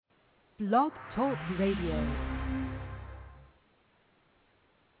Blog Talk Radio.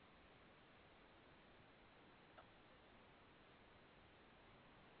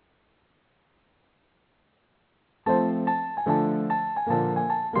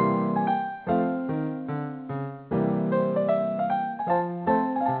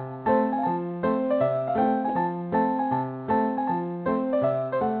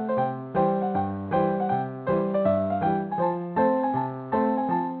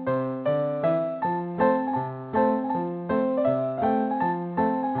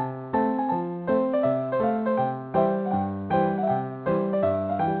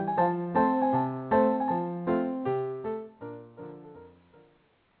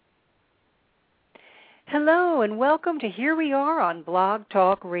 Hello and welcome to Here We Are on Blog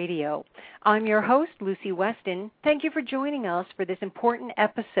Talk Radio. I'm your host, Lucy Weston. Thank you for joining us for this important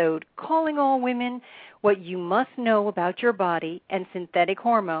episode, Calling All Women, What You Must Know About Your Body and Synthetic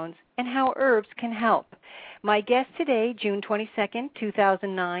Hormones and How Herbs Can Help. My guest today, June 22nd,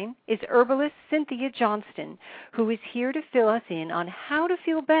 2009, is herbalist Cynthia Johnston, who is here to fill us in on how to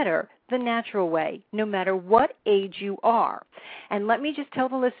feel better the natural way, no matter what age you are. And let me just tell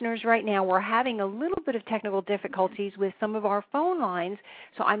the listeners right now, we're having a little bit of technical difficulties with some of our phone lines,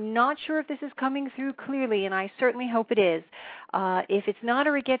 so I'm not sure if this is coming through clearly, and I certainly hope it is. If it's not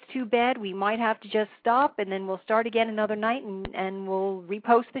or it gets too bad, we might have to just stop, and then we'll start again another night, and we'll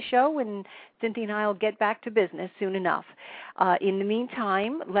repost the show, and Cynthia and I will get back to business soon enough. In the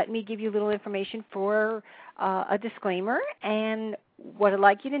meantime, let me give you a little information for a disclaimer, and what I'd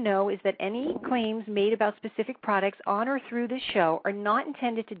like you to know is that any claims made about specific products on or through this show are not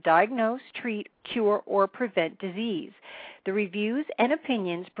intended to diagnose, treat, cure, or prevent disease. The reviews and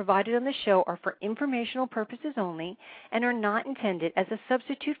opinions provided on the show are for informational purposes only and are not intended as a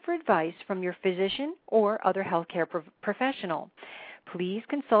substitute for advice from your physician or other healthcare professional. Please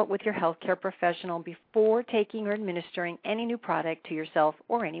consult with your healthcare professional before taking or administering any new product to yourself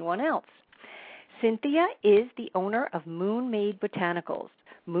or anyone else. Cynthia is the owner of MoonMaid Botanicals.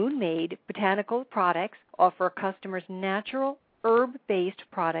 MoonMaid Botanical products offer customers natural, herb-based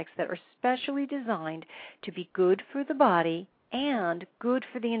products that are specially designed to be good for the body and good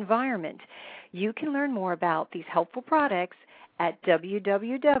for the environment. You can learn more about these helpful products at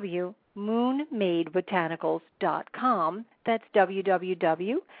www.moonmaidbotanicals.com. That's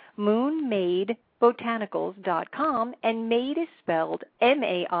www.moonmaidbotanicals.com, and maid is spelled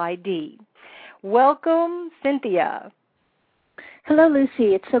M-A-I-D. Welcome, Cynthia. Hello,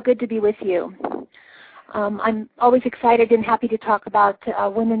 Lucy. It's so good to be with you. I'm always excited and happy to talk about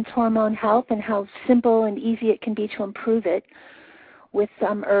women's hormone health and how simple and easy it can be to improve it with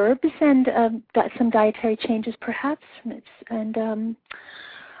herbs and some dietary changes, perhaps, and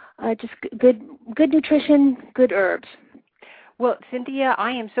just good nutrition, good herbs. Well, Cynthia,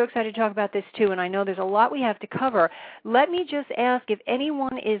 I am so excited to talk about this, too, and I know there's a lot we have to cover. Let me just ask if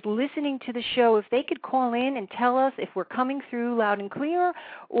anyone is listening to the show, if they could call in and tell us if we're coming through loud and clear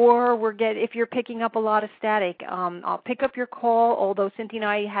or if you're picking up a lot of static. I'll pick up your call, although Cynthia and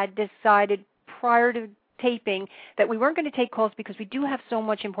I had decided prior to taping that we weren't going to take calls because we do have so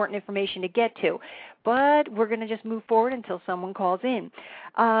much important information to get to. But we're going to just move forward until someone calls in.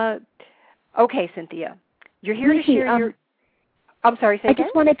 Okay, Cynthia, you're here to share your... I'm sorry, say again?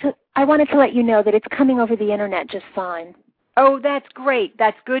 I wanted to let you know that it's coming over the internet just fine. Oh, that's great.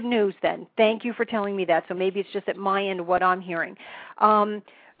 That's good news then. Thank you for telling me that. So maybe it's just at my end what I'm hearing.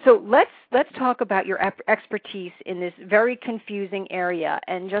 So let's talk about your expertise in this very confusing area.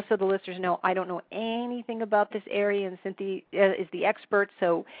 And just so the listeners know, I don't know anything about this area, and Cynthia is the expert,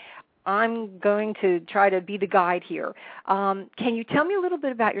 so I'm going to try to be the guide here. Can you tell me a little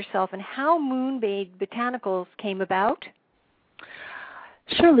bit about yourself and how MoonMaid Botanicals came about?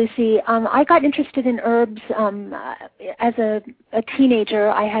 Sure, Lucy. I got interested in herbs as a teenager.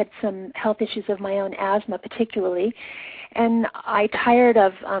 I had some health issues of my own, asthma particularly, and I tired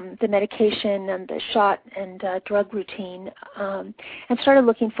of the medication and the shot and drug routine and started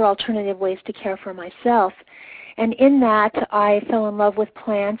looking for alternative ways to care for myself. And in that, I fell in love with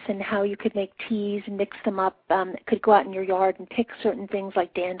plants and how you could make teas and mix them up. Could go out in your yard and pick certain things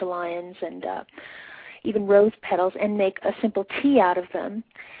like dandelions and even rose petals, and make a simple tea out of them.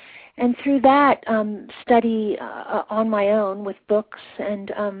 And through that, study on my own with books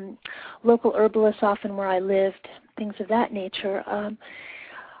and local herbalists often where I lived, things of that nature,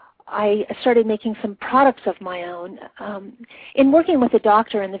 I started making some products of my own. In working with a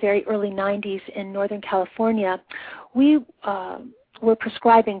doctor in the very early 90s in Northern California, we were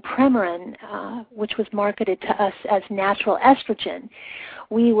prescribing Premarin, which was marketed to us as natural estrogen.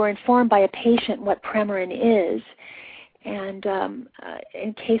 We were informed by a patient what Premarin is, And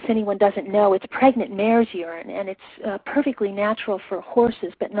in case anyone doesn't know, it's pregnant mare's urine, and it's perfectly natural for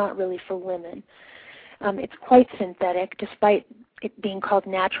horses, but not really for women. It's quite synthetic, despite it being called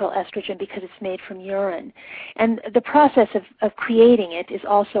natural estrogen because it's made from urine. And the process of creating it is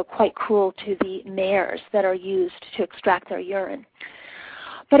also quite cruel to the mares that are used to extract their urine.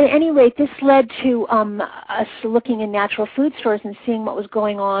 But at any rate, this led to us looking in natural food stores and seeing what was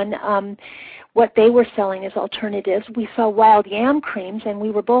going on, what they were selling as alternatives. We saw wild yam creams, and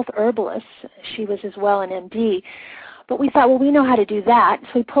we were both herbalists. She was as well an MD. But we thought, well, we know how to do that. So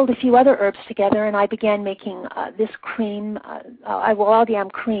we pulled a few other herbs together, and I began making this cream, wild yam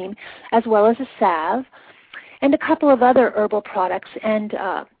cream, as well as a salve, and a couple of other herbal products. And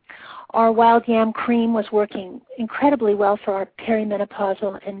our wild yam cream was working incredibly well for our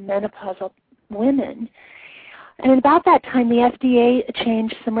perimenopausal and menopausal women. And about that time, the FDA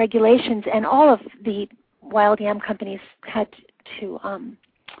changed some regulations, and all of the wild yam companies had to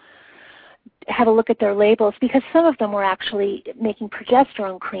have a look at their labels, because some of them were actually making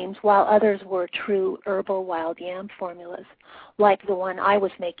progesterone creams while others were true herbal wild yam formulas, like the one I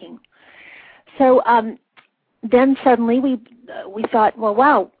was making. So then suddenly we thought, well,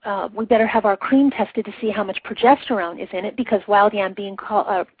 wow, we better have our cream tested to see how much progesterone is in it, because wild yam being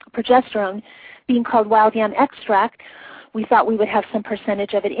called progesterone being called wild yam extract, we thought we would have some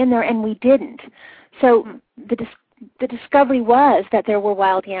percentage of it in there, and we didn't. So the discovery was that there were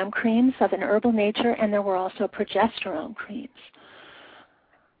wild yam creams of an herbal nature, and there were also progesterone creams.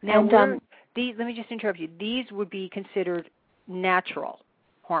 Now, let me just interrupt you. These would be considered natural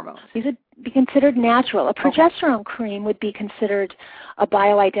hormones. These would be considered natural. A progesterone cream would be considered a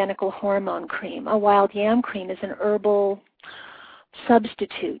bioidentical hormone cream. A wild yam cream is an herbal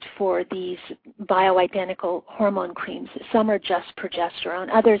substitute for these bioidentical hormone creams. Some are just progesterone.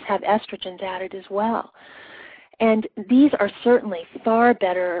 Others have estrogens added as well. And these are certainly far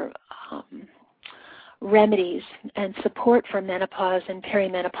better remedies and support for menopause and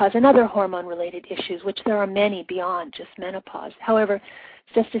perimenopause and other hormone-related issues, which there are many beyond just menopause. However,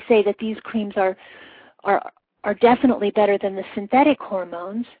 just to say that these creams are definitely better than the synthetic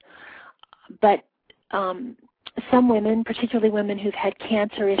hormones, but some women, particularly women who've had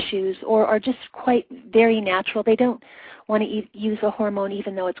cancer issues or are just quite very natural, they don't want to use a hormone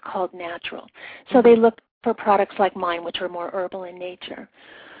even though it's called natural. So they look for products like mine, which are more herbal in nature.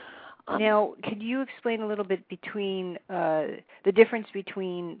 Now, could you explain a little bit between the difference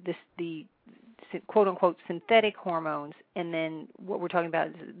between the quote-unquote synthetic hormones and then what we're talking about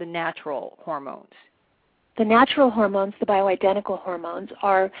is the natural hormones? The natural hormones, the bioidentical hormones,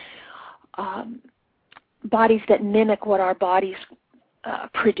 are bodies that mimic what our bodies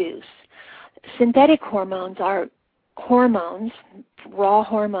produce. Synthetic hormones are hormones, raw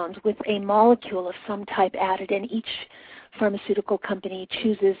hormones, with a molecule of some type added, and each pharmaceutical company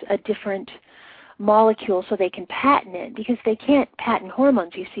chooses a different molecule so they can patent it, because they can't patent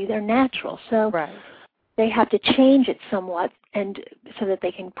hormones, you see, they're natural. So they have to change it somewhat and so that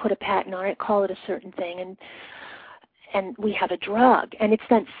they can put a patent on it, call it a certain thing, and we have a drug. And it's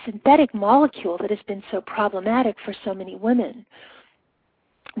that synthetic molecule that has been so problematic for so many women.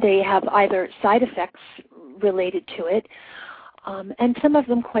 They have either side effects related to it, and some of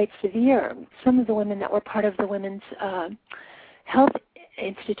them quite severe. Some of the women that were part of the Women's Health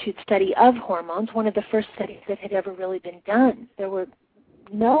Institute study of hormones, one of the first studies that had ever really been done, there were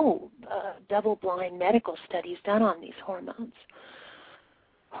no double-blind medical studies done on these hormones.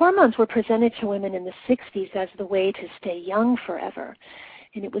 Hormones were presented to women in the 60s as the way to stay young forever,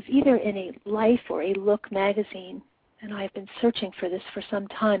 and it was either in a Life or a Look magazine, and I've been searching for this for some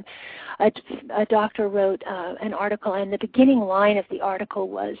time. A doctor wrote an article, and the beginning line of the article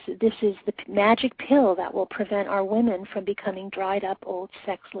was, "This is the magic pill that will prevent our women from becoming dried-up, old,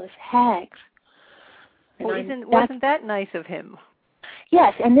 sexless hags." Well, wasn't that nice of him?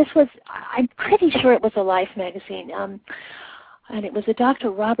 Yes, and this was, I'm pretty sure it was a Life magazine, and it was a Dr.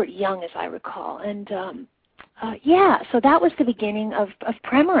 Robert Young, as I recall, and so that was the beginning of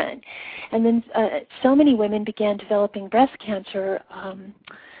Premarin. And then so many women began developing breast cancer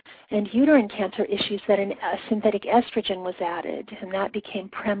and uterine cancer issues that a synthetic estrogen was added, and that became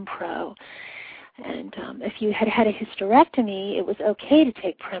Prempro. And if you had had a hysterectomy, it was okay to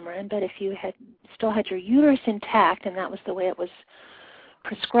take Premarin, but if you still had your uterus intact, and that was the way it was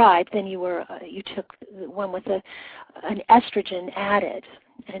prescribed, then you took one with an estrogen added.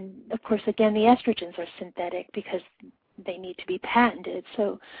 And of course, again, the estrogens are synthetic because they need to be patented.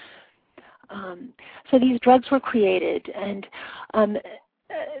 So these drugs were created, and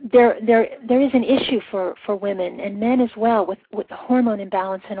there is an issue for women and men as well with the hormone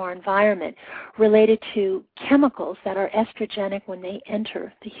imbalance in our environment related to chemicals that are estrogenic when they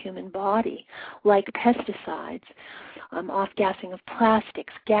enter the human body, like pesticides, off-gassing of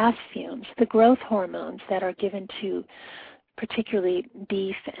plastics, gas fumes, the growth hormones that are given to particularly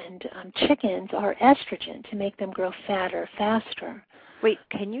beef and chickens are estrogen to make them grow fatter faster. Wait,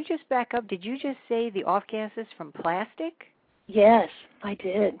 can you just back up? Did you just say the off-gases from plastic? Yes, I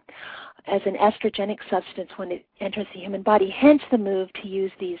did. As an estrogenic substance when it enters the human body, hence the move to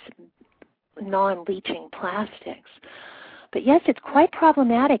use these non-leaching plastics. But yes, it's quite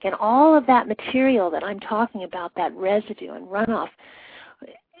problematic, and all of that material that I'm talking about, that residue and runoff,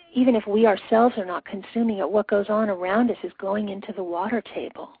 even if we ourselves are not consuming it, what goes on around us is going into the water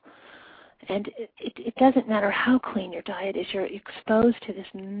table. And it doesn't matter how clean your diet is, you're exposed to this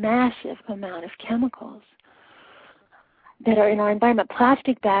massive amount of chemicals that are in our environment.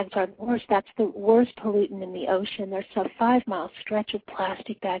 Plastic bags are the worst. That's the worst pollutant in the ocean. There's a 5-mile stretch of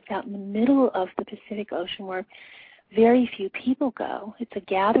plastic bags out in the middle of the Pacific Ocean where very few people go. It's a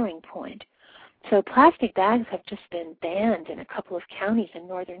gathering point. So plastic bags have just been banned in a couple of counties in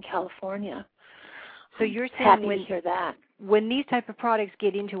Northern California. So you're saying happy to hear that. When these type of products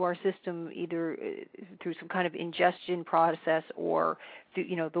get into our system, either through some kind of ingestion process or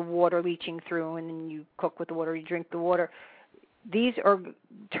through, the water leaching through, and then you cook with the water, you drink the water, these are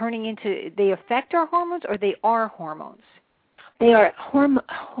turning into, they affect our hormones, or they are hormones? They are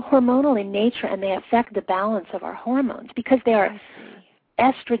hormonal in nature, and they affect the balance of our hormones because they are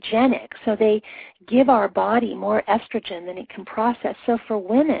estrogenic, so they give our body more estrogen than it can process. So for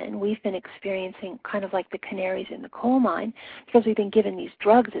women, we've been experiencing kind of like the canaries in the coal mine because we've been given these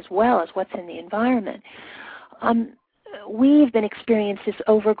drugs as well as what's in the environment. We've been experiencing this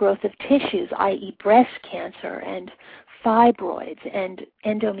overgrowth of tissues, i.e. breast cancer and fibroids and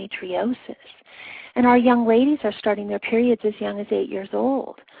endometriosis. And our young ladies are starting their periods as young as 8 years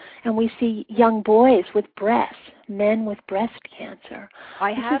old. And we see young boys with breasts, men with breast cancer.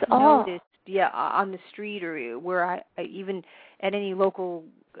 I have noticed, on the street or where I even at any local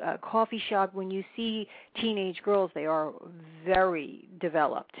coffee shop, when you see teenage girls, they are very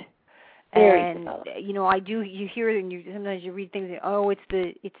developed. And you hear it, and sometimes you read things.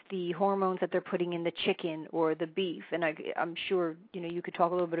 It's the hormones that they're putting in the chicken or the beef, and I'm sure you could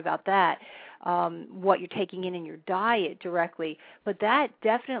talk a little bit about that, what you're taking in your diet directly. But that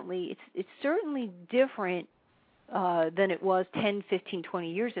definitely, it's certainly different than it was 10, 15,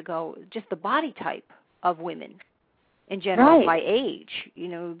 20 years ago. Just the body type of women in general, by age,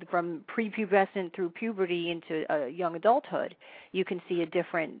 from prepubescent through puberty into young adulthood, you can see a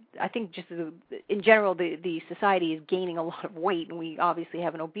different, I think just in general, the society is gaining a lot of weight, and we obviously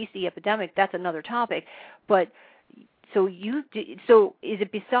have an obesity epidemic. That's another topic. But so is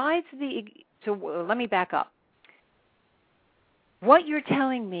it besides let me back up. What you're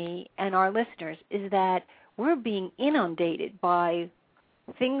telling me and our listeners is that we're being inundated by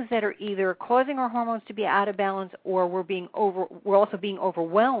things that are either causing our hormones to be out of balance, or we're also being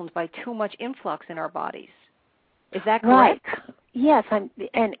overwhelmed by too much influx in our bodies. Is that correct? Right. Yes,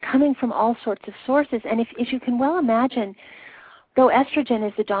 and coming from all sorts of sources. And if you can well imagine, though estrogen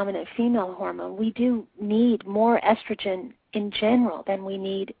is the dominant female hormone, we do need more estrogen in general than we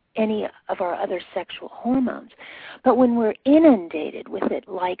need any of our other sexual hormones. But when we're inundated with it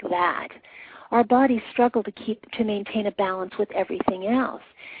like that, our bodies struggle to maintain a balance with everything else.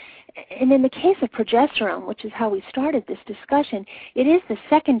 And in the case of progesterone, which is how we started this discussion, it is the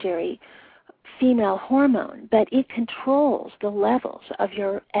secondary female hormone, but it controls the levels of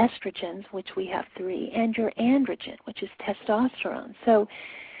your estrogens, which we have 3, and your androgen, which is testosterone. So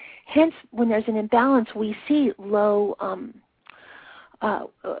hence, when there's an imbalance, we see low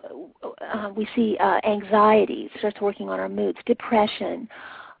anxiety, starts working on our moods, depression,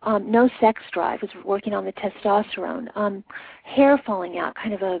 no sex drive is working on the testosterone, hair falling out,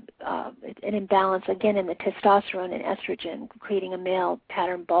 kind of an imbalance, again, in the testosterone and estrogen, creating a male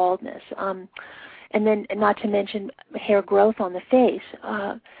pattern baldness. And then not to mention hair growth on the face.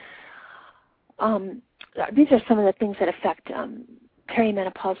 These are some of the things that affect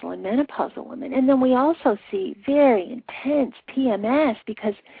perimenopausal and menopausal women. And then we also see very intense PMS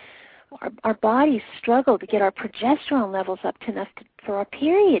because our bodies struggle to get our progesterone levels up to enough for our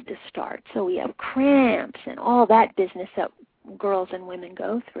period to start. So we have cramps and all that business that girls and women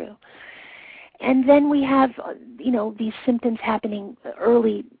go through. And then we have, these symptoms happening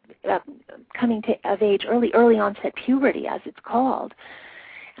early, coming of age, early onset puberty, as it's called,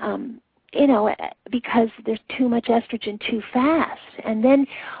 because there's too much estrogen too fast. And then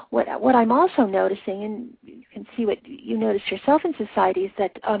what I'm also noticing, and you can see Lucy, what you notice yourself in society is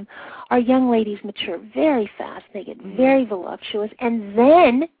that our young ladies mature very fast. They get very voluptuous, and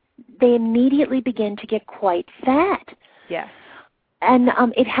then they immediately begin to get quite fat. Yes. And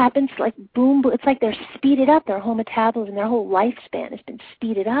it happens like boom, boom. It's like they're speeded up. Their whole metabolism, their whole lifespan has been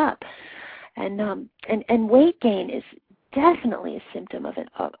speeded up. And weight gain is definitely a symptom of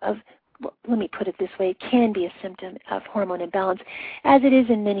let me put it this way, it can be a symptom of hormone imbalance, as it is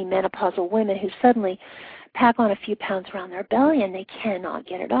in many menopausal women who suddenly pack on a few pounds around their belly and they cannot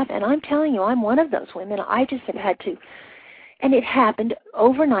get it off. And I'm telling you, I'm one of those women. I just have had to, and it happened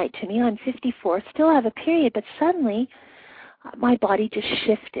overnight to me. I'm 54, still have a period, but suddenly my body just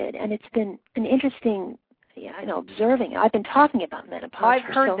shifted, and it's been an interesting, observing. I've been talking about menopause I've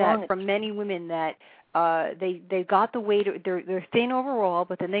for heard so long. from many women that they got the weight. They're thin overall,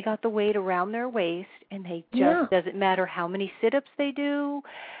 but then they got the weight around their waist, and they just doesn't matter how many sit-ups they do,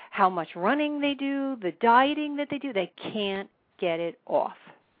 how much running they do, the dieting that they do, they can't get it off.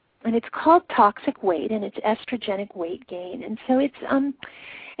 And it's called toxic weight, and it's estrogenic weight gain, and so it's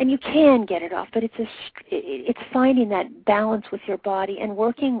and you can get it off, but it's finding that balance with your body and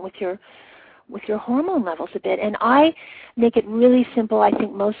working with your hormone levels a bit. And I make it really simple. I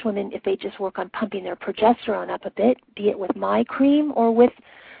think most women, if they just work on pumping their progesterone up a bit, be it with my cream or with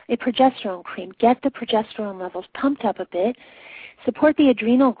a progesterone cream, get the progesterone levels pumped up a bit, support the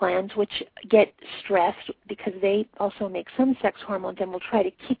adrenal glands, which get stressed because they also make some sex hormones and will try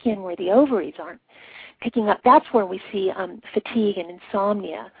to kick in where the ovaries aren't picking up. That's where we see fatigue and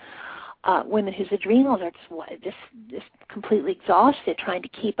insomnia. Women whose adrenals are just completely exhausted trying to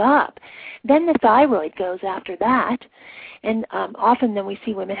keep up. Then the thyroid goes after that, and often then we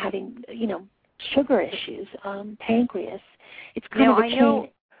see women having, sugar issues, pancreas. It's kind of a chain.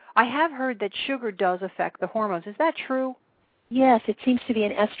 I have heard that sugar does affect the hormones. Is that true? Yes, it seems to be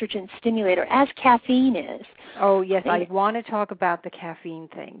an estrogen stimulator, as caffeine is. Oh, yes, I want to talk about the caffeine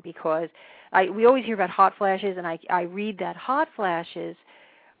thing because we always hear about hot flashes, and I read that hot flashes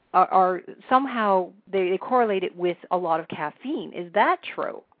are somehow, they correlate it with a lot of caffeine. Is that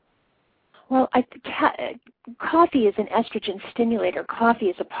true? Well, coffee is an estrogen stimulator. Coffee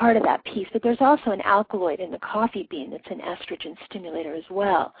is a part of that piece, but there's also an alkaloid in the coffee bean that's an estrogen stimulator as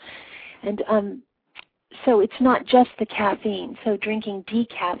well. And so it's not just the caffeine. So drinking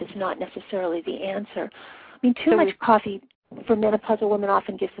decaf is not necessarily the answer. I mean, too much coffee for menopausal women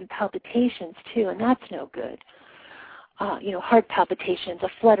often gives them palpitations too, and that's no good. Heart palpitations, a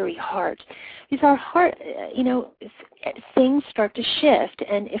fluttery heart. These are heart, things start to shift,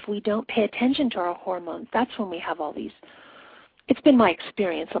 and if we don't pay attention to our hormones, that's when we have all these. It's been my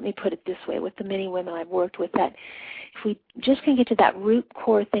experience, let me put it this way, with the many women I've worked with, that if we just can get to that root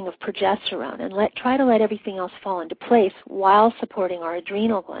core thing of progesterone and try to let everything else fall into place while supporting our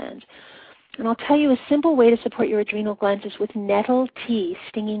adrenal glands. And I'll tell you a simple way to support your adrenal glands is with nettle tea,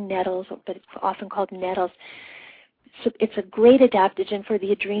 stinging nettles, but it's often called nettles. So it's a great adaptogen for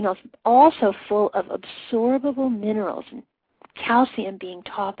the adrenals, also full of absorbable minerals, and calcium being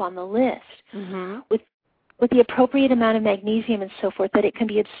top on the list, with the appropriate amount of magnesium and so forth that it can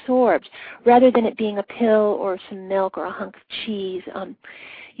be absorbed, rather than it being a pill or some milk or a hunk of cheese.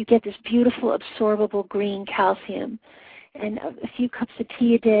 You get this beautiful absorbable green calcium, and a few cups of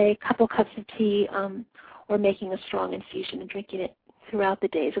tea a day, a couple cups of tea, or making a strong infusion and drinking it throughout the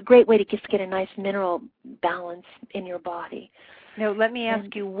day is a great way to just get a nice mineral balance in your body. Now, let me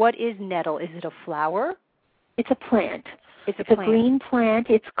ask you, what is nettle? Is it a flower? It's a plant. It's a green plant.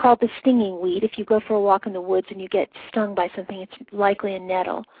 It's called the stinging weed. If you go for a walk in the woods and you get stung by something, it's likely a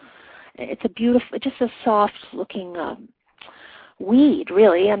nettle. It's a beautiful, just a soft-looking weed,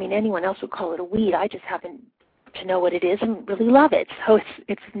 really. I mean, anyone else would call it a weed. I just happen to know what it is and really love it. So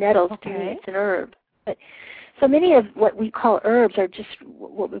it's nettles to me. It's an herb. But so many of what we call herbs are just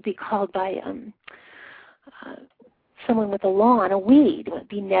what would be called by someone with a lawn, a weed. It would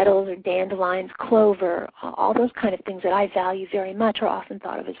be nettles or dandelions, clover, all those kind of things that I value very much are often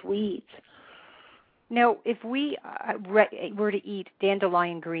thought of as weeds. Now, if we were to eat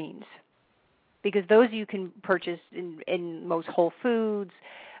dandelion greens, because those you can purchase in most Whole Foods,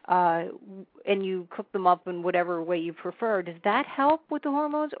 and you cook them up in whatever way you prefer, does that help with the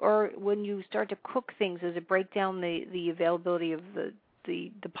hormones? Or when you start to cook things, does it break down the availability of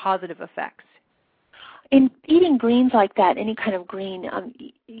the positive effects? In eating greens like that, any kind of green,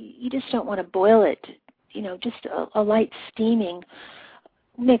 you just don't want to boil it. Just a light steaming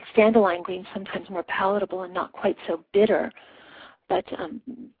makes dandelion greens sometimes more palatable and not quite so bitter. But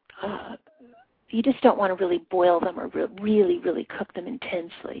you just don't want to really boil them or really, really cook them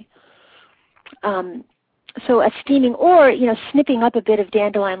intensely. So a steaming or, snipping up a bit of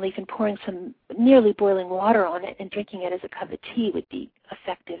dandelion leaf and pouring some nearly boiling water on it and drinking it as a cup of tea would be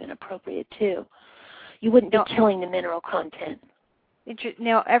effective and appropriate too. You wouldn't be killing the mineral content.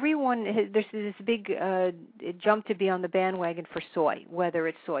 Now, there's this big jump to be on the bandwagon for soy, whether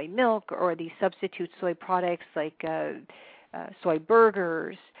it's soy milk or the substitute soy products like soy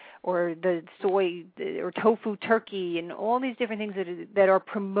burgers or the soy or tofu turkey and all these different things that are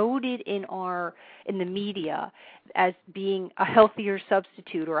promoted in the media as being a healthier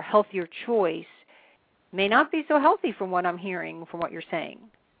substitute or a healthier choice may not be so healthy from what I'm hearing, from what you're saying.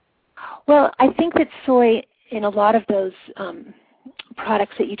 Well, I think that soy in a lot of those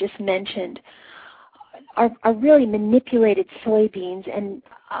products that you just mentioned are really manipulated soybeans and,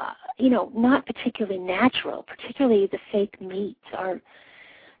 not particularly natural, particularly the fake meats are,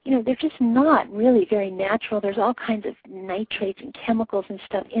 they're just not really very natural. There's all kinds of nitrates and chemicals and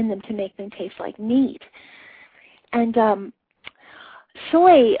stuff in them to make them taste like meat. And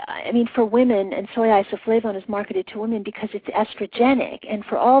soy, for women, and soy isoflavone is marketed to women because it's estrogenic, and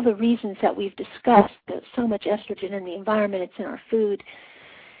for all the reasons that we've discussed, there's so much estrogen in the environment, it's in our food,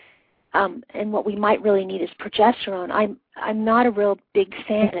 and what we might really need is progesterone. I'm not a real big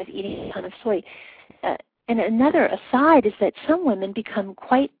fan of eating a ton of soy. And another aside is that some women become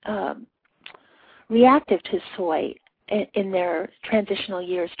quite reactive to soy in their transitional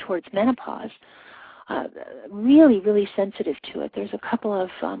years towards menopause. Really, really sensitive to it. There's a couple of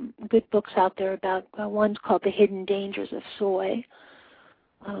good books out there about, one's called The Hidden Dangers of Soy.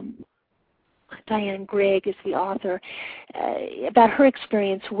 Diane Gregg is the author, about her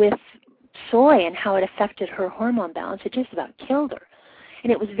experience with soy and how it affected her hormone balance. It just about killed her.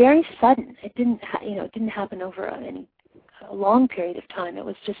 And it was very sudden. It didn't happen over a long period of time. It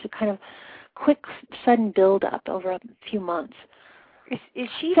was just a kind of quick, sudden build-up over a few months. Is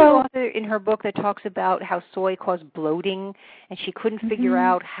she the author in her book that talks about how soy caused bloating, and she couldn't figure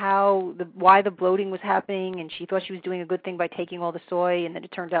out why the bloating was happening, and she thought she was doing a good thing by taking all the soy, and then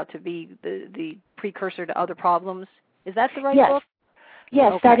it turned out to be the precursor to other problems? Is that the right book?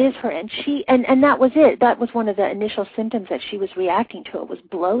 Yes, okay. That is her, and she and that was it. That was one of the initial symptoms that she was reacting to. It was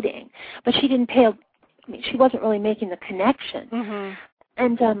bloating, but she didn't pay. She wasn't really making the connection,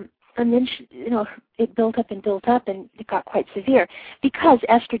 and then it built up, and it got quite severe because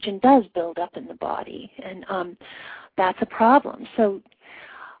estrogen does build up in the body, and that's a problem. So,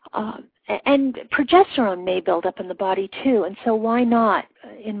 and progesterone may build up in the body too, and so why not,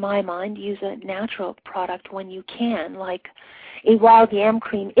 in my mind, use a natural product when you can, like a wild yam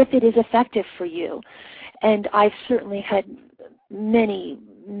cream, if it is effective for you. And I've certainly had many,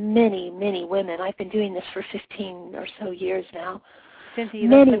 many, many women. I've been doing this for 15 or so years now. Cynthia,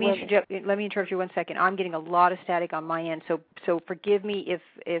 let me interrupt you 1 second. I'm getting a lot of static on my end, so forgive me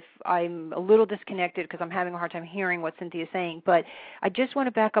if I'm a little disconnected because I'm having a hard time hearing what Cynthia is saying. But I just want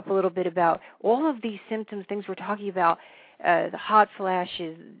to back up a little bit about all of these symptoms, things we're talking about, the hot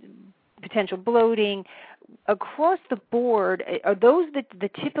flashes, potential bloating. Across the board, are those the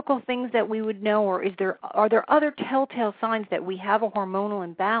typical things that we would know, or are there other telltale signs that we have a hormonal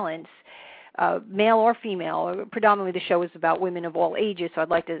imbalance? Male or female. Predominantly the show is about women of all ages, so I'd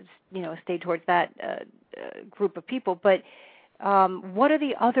like to, stay towards that group of people. But what are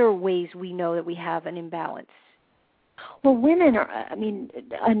the other ways we know that we have an imbalance? Well, women are,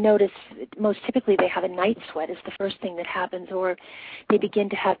 I notice most typically they have a night sweat is the first thing that happens, or they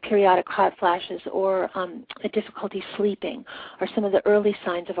begin to have periodic hot flashes, or a difficulty sleeping, or some of the early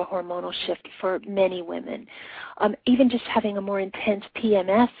signs of a hormonal shift for many women. Even just having a more intense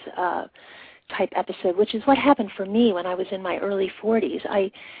PMS type episode, which is what happened for me when I was in my early 40s.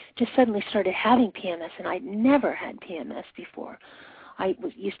 I just suddenly started having PMS, and I'd never had PMS before. I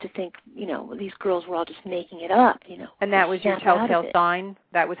used to think, these girls were all just making it up, And that was your telltale sign?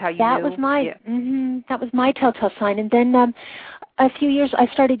 That was how you knew? That was that was my telltale sign. And then a few years I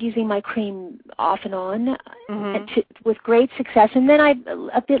started using my cream off and on with great success. And then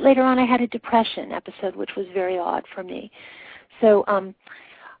a bit later on I had a depression episode, which was very odd for me. So,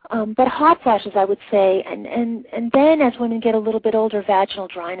 but hot flashes, I would say, and then as women get a little bit older, vaginal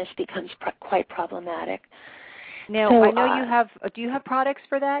dryness becomes quite problematic. Now, so, I know you have, do you have products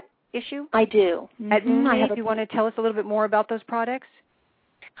for that issue? I do. At MoonMaid, do you want to tell us a little bit more about those products?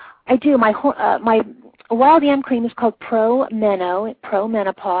 I do. My wild yam cream is called Pro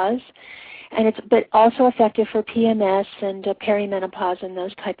Menopause, and it's also effective for PMS and perimenopause and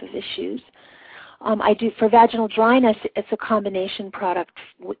those type of issues. I do for vaginal dryness. It's a combination product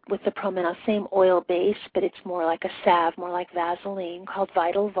with the Pro Menopause, same oil base, but it's more like a salve, more like Vaseline, called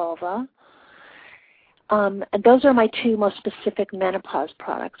Vital Vulva. And those are my two most specific menopause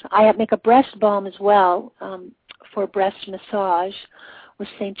products. I make a breast balm as well for breast massage, with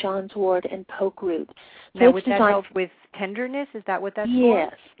St. John's wort and poke root. So now, would that help with tenderness? Is that what that's for?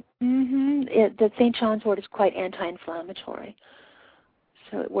 Yes. The St. John's wort is quite anti-inflammatory.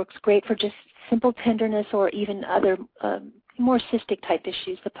 So it works great for just simple tenderness or even other more cystic type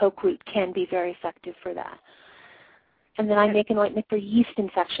issues. The poke root can be very effective for that. And then I make an ointment for yeast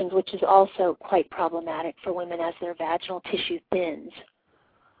infections, which is also quite problematic for women as their vaginal tissue thins.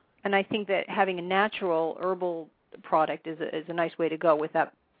 And I think that having a natural herbal product is a nice way to go with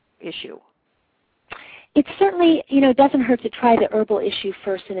that issue. It certainly, doesn't hurt to try the herbal issue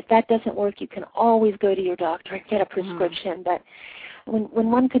first, and if that doesn't work, you can always go to your doctor and get a prescription. But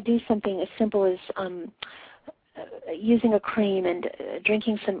when one could do something as simple as using a cream and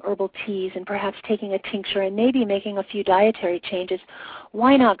drinking some herbal teas and perhaps taking a tincture and maybe making a few dietary changes,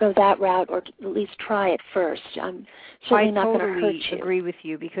 why not go that route or at least try it first? I'm certainly not going to hurt you. I totally agree with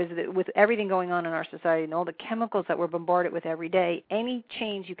you because with everything going on in our society and all the chemicals that we're bombarded with every day, any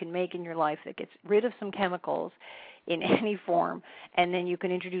change you can make in your life that gets rid of some chemicals in any form, and then you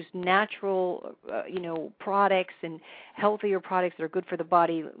can introduce natural, products and healthier products that are good for the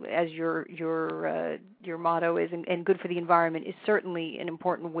body, as your motto is, and good for the environment, is certainly an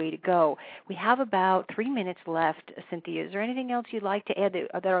important way to go. We have about 3 minutes left, Cynthia. Is there anything else you'd like to add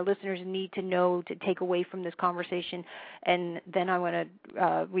that our listeners need to know to take away from this conversation? And then I want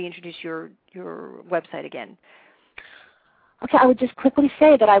to reintroduce your website again. Okay, I would just quickly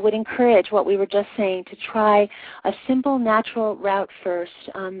say that I would encourage what we were just saying to try a simple natural route first,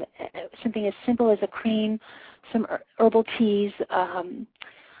 something as simple as a cream, some herbal teas.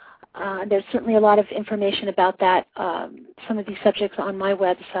 There's certainly a lot of information about that, some of these subjects on my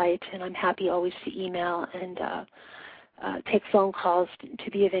website, and I'm happy always to email and take phone calls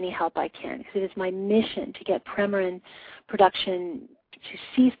to be of any help I can, because it is my mission to get Premarin production, to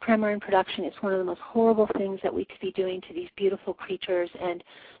cease Premarin production. It's one of the most horrible things that we could be doing to these beautiful creatures, and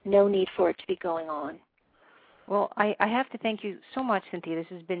no need for it to be going on. Well, I have to thank you so much, Cynthia. This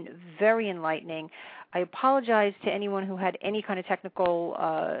has been very enlightening. I apologize to anyone who had any kind of technical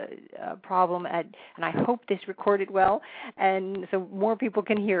problem, and I hope this recorded well, and so more people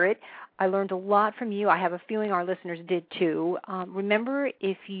can hear it. I learned a lot from you. I have a feeling our listeners did too. Remember,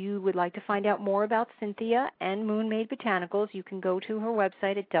 if you would like to find out more about Cynthia and MoonMaid Botanicals, you can go to her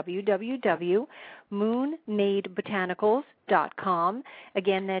website at www.moonmaidbotanicals.com.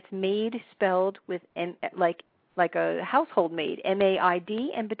 Again, that's maid spelled with like a household maid,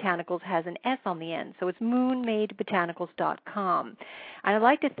 M-A-I-D, and Botanicals has an S on the end. So it's moonmaidbotanicals.com. And I'd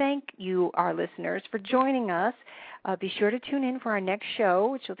like to thank you, our listeners, for joining us. Be sure to tune in for our next show,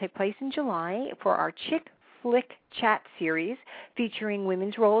 which will take place in July, for our Chick Flick Chat series featuring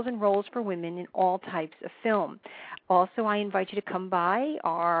women's roles and roles for women in all types of film. Also, I invite you to come by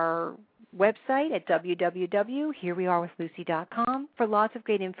our website at www.herewearewithlucy.com for lots of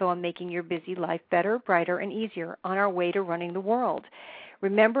great info on making your busy life better, brighter, and easier on our way to running the world.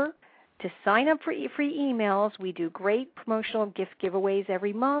 Remember to sign up for free emails. We do great promotional gift giveaways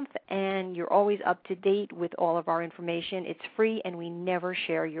every month, and you're always up to date with all of our information. It's free, and we never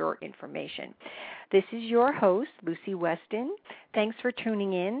share your information. This is your host, Lucy Weston. Thanks for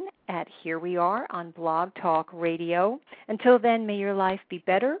tuning in at Here We Are on Blog Talk Radio. Until then, may your life be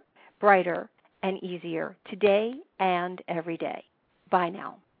better, brighter, and easier today and every day. Bye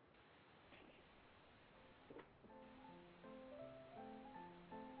now.